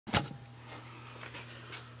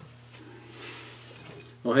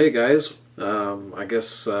Well, hey guys, I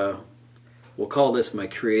guess we'll call this my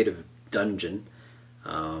creative dungeon.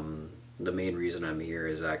 The main reason I'm here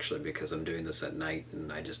is actually because I'm doing this at night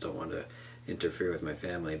and I just don't want to interfere with my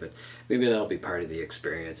family, but maybe that'll be part of the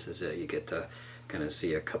experience, is that you get to kind of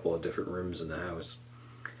see a couple of different rooms in the house.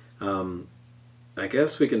 I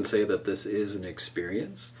guess we can say that this is an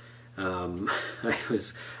experience. I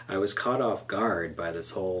was caught off guard by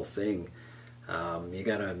this whole thing. You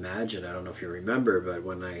got to imagine, I don't know if you remember, but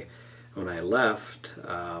when I left,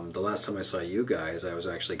 the last time I saw you guys, I was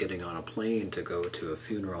actually getting on a plane to go to a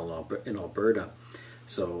funeral in Alberta.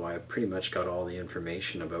 So I pretty much got all the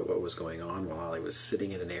information about what was going on while I was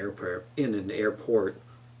sitting in an airport. So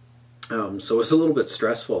it was a little bit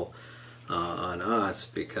stressful on us,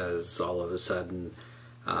 because all of a sudden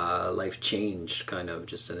life changed kind of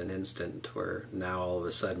just in an instant, where now all of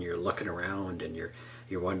a sudden you're looking around and you're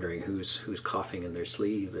wondering who's coughing in their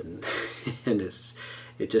sleeve, and and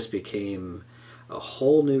it just became a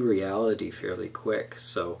whole new reality fairly quick.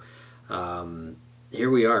 So here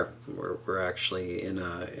we are. We're actually in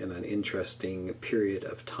an interesting period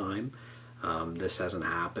of time. This hasn't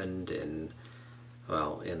happened in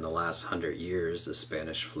the last 100 years. The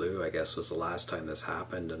Spanish flu, I guess, was the last time this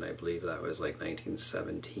happened, and I believe that was like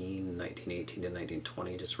 1917, 1918 to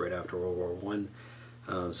 1920, just right after World War One.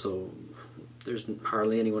 So there's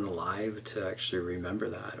hardly anyone alive to actually remember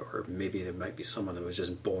that, or maybe there might be someone that was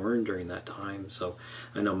just born during that time. So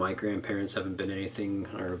I know my grandparents haven't been anything,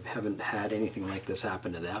 or haven't had anything like this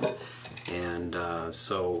happen to them, and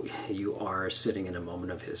so you are sitting in a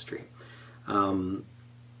moment of history. To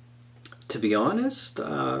be honest,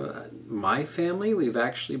 my family, we've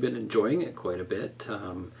actually been enjoying it quite a bit.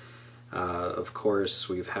 Of course,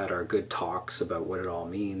 we've had our good talks about what it all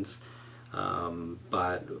means,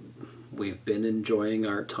 but we've been enjoying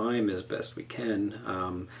our time as best we can.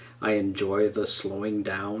 I enjoy the slowing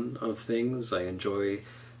down of things. I enjoy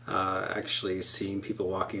actually seeing people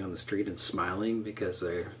walking on the street and smiling because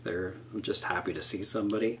they're just happy to see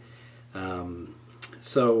somebody.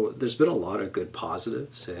 So there's been a lot of good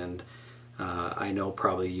positives, and I know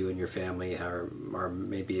probably you and your family are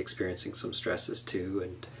maybe experiencing some stresses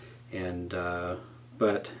too,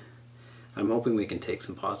 but I'm hoping we can take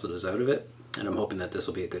some positives out of it, and I'm hoping that this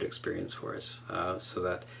will be a good experience for us. So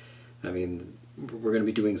that, I mean, we're going to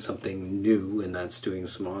be doing something new, and that's doing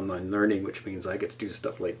some online learning, which means I get to do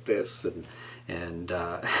stuff like this and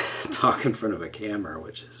talk in front of a camera,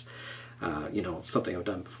 which is something I've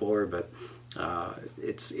done before, but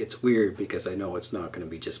it's weird because I know it's not going to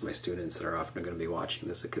be just my students that are often going to be watching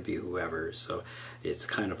this. It could be whoever, so it's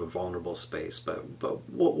kind of a vulnerable space, but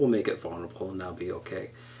we'll make it vulnerable, and that'll be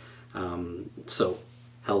okay. So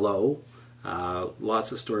hello,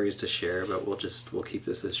 lots of stories to share, but we'll keep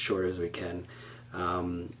this as short as we can.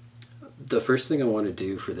 The first thing I want to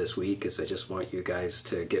do for this week is I just want you guys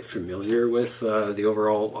to get familiar with the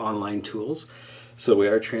overall online tools. So we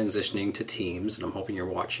are transitioning to Teams, and I'm hoping you're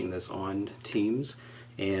watching this on Teams.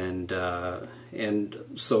 And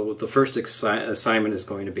so the first assignment is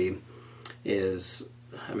going to be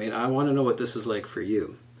I want to know what this is like for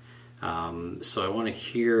you. So I want to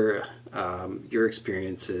hear your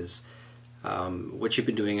experiences, what you've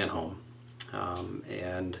been doing at home,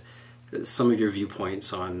 and some of your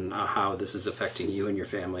viewpoints on how this is affecting you and your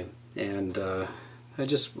family. And we're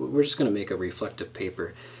just going to make a reflective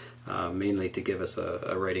paper. Mainly to give us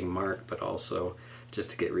a writing mark, but also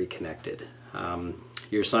just to get reconnected.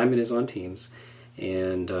 Your assignment is on Teams,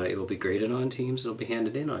 and it will be graded on Teams. It'll be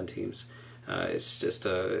handed in on Teams. It's just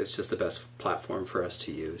the best platform for us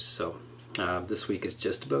to use. So this week is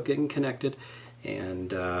just about getting connected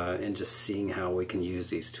and just seeing how we can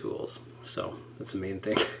use these tools. So that's the main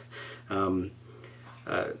thing.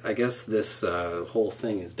 I guess this whole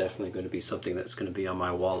thing is definitely going to be something that's going to be on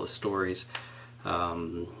my wall of stories.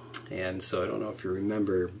 And so I don't know if you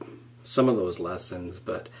remember some of those lessons,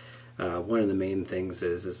 but one of the main things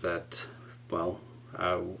is that,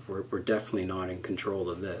 we're definitely not in control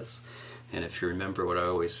of this. And if you remember, what I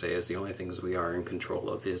always say is the only things we are in control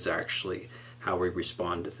of is actually how we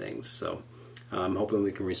respond to things. So I'm hoping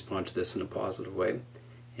we can respond to this in a positive way,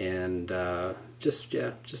 and just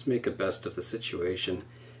make the best of the situation.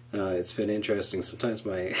 It's been interesting. Sometimes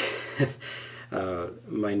my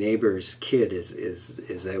neighbor's kid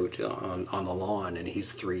is out on the lawn, and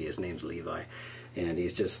he's 3. His name's Levi, and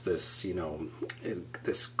he's just this, you know,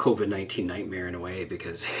 this COVID-19 nightmare in a way,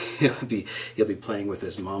 because he'll be playing with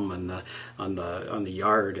his mom on the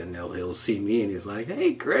yard, and he'll see me, and he's like,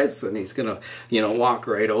 "Hey, Chris," and he's gonna, you know, walk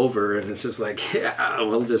right over, and it's just like, yeah,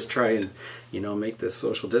 we'll just try and, you know, make this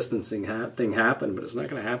social distancing thing happen, but it's not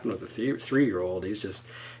going to happen with a 3-year-old. He's just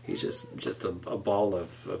a ball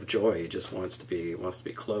of joy. He just wants to be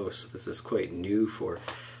close. This is quite new for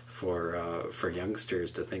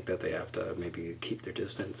youngsters to think that they have to maybe keep their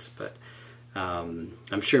distance, but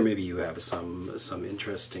I'm sure maybe you have some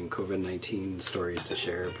interesting COVID-19 stories to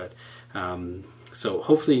share. But so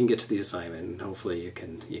hopefully you can get to the assignment, and hopefully you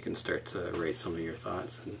can start to write some of your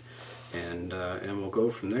thoughts, and we'll go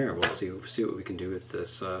from there. We'll see what we can do with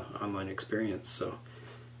this online experience. So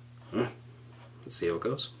let's see how it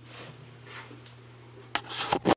goes.